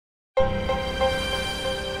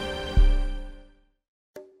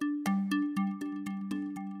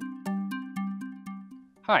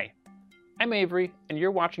Hi, I'm Avery and you're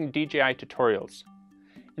watching DJI Tutorials.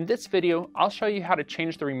 In this video, I'll show you how to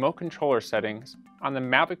change the remote controller settings on the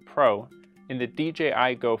Mavic Pro in the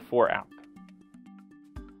DJI Go 4 app.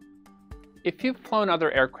 If you've flown other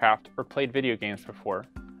aircraft or played video games before,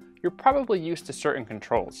 you're probably used to certain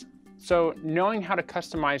controls, so knowing how to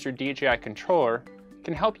customize your DJI controller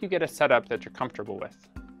can help you get a setup that you're comfortable with.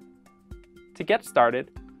 To get started,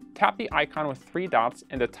 tap the icon with 3 dots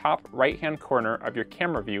in the top right-hand corner of your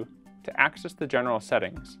camera view to access the general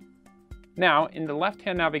settings. Now, in the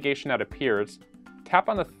left-hand navigation that appears, tap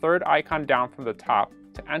on the 3rd icon down from the top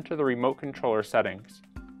to enter the remote controller settings.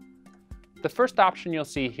 The first option you'll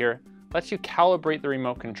see here lets you calibrate the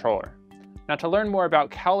remote controller. Now, to learn more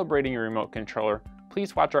about calibrating your remote controller,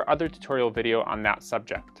 please watch our other tutorial video on that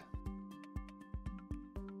subject.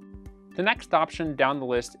 The next option down the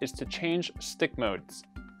list is to change stick modes.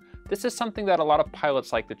 This is something that a lot of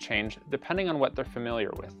pilots like to change depending on what they're familiar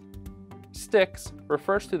with. Sticks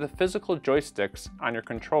refers to the physical joysticks on your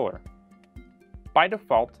controller. By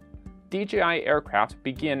default, DJI aircraft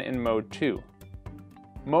begin in Mode 2.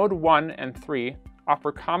 Mode 1 and 3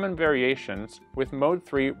 offer common variations, with Mode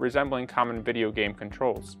 3 resembling common video game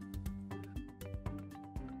controls.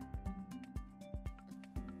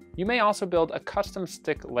 You may also build a custom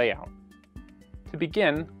stick layout. To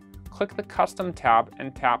begin, click the Custom tab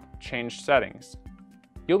and tap Change Settings.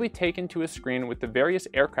 You'll be taken to a screen with the various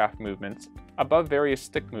aircraft movements above various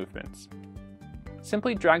stick movements.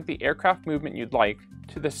 Simply drag the aircraft movement you'd like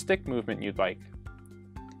to the stick movement you'd like.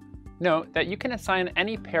 Note that you can assign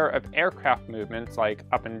any pair of aircraft movements like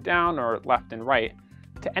up and down or left and right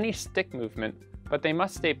to any stick movement, but they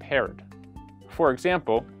must stay paired. For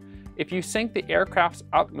example, if you sync the aircraft's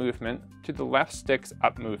up movement to the left stick's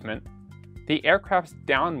up movement, the aircraft's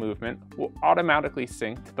down movement will automatically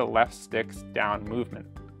sync to the left stick's down movement.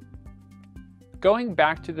 Going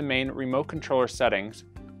back to the main remote controller settings,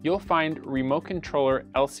 you'll find Remote Controller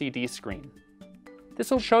LCD Screen. This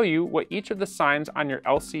will show you what each of the signs on your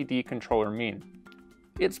LCD controller mean.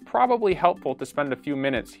 It's probably helpful to spend a few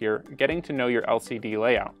minutes here getting to know your LCD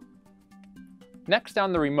layout. Next,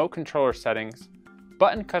 down the remote controller settings,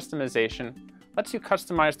 Button Customization lets you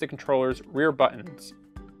customize the controller's rear buttons.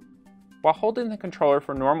 While holding the controller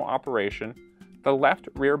for normal operation, the left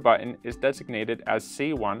rear button is designated as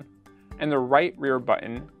C1 and the right rear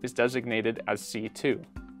button is designated as C2.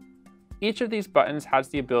 Each of these buttons has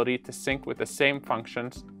the ability to sync with the same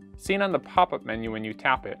functions seen on the pop-up menu when you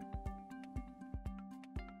tap it.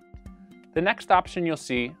 The next option you'll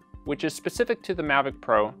see, which is specific to the Mavic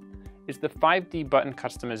Pro, is the 5D button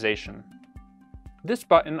customization. This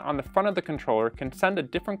button on the front of the controller can send a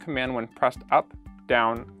different command when pressed up,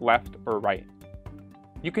 down, left, or right.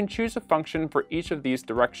 You can choose a function for each of these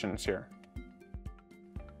directions here.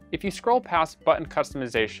 If you scroll past button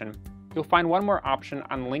customization, you'll find one more option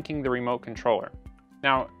on linking the remote controller.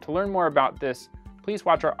 Now, to learn more about this, please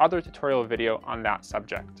watch our other tutorial video on that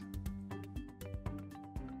subject.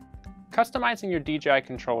 Customizing your DJI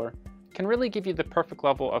controller can really give you the perfect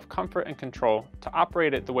level of comfort and control to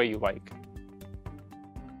operate it the way you like.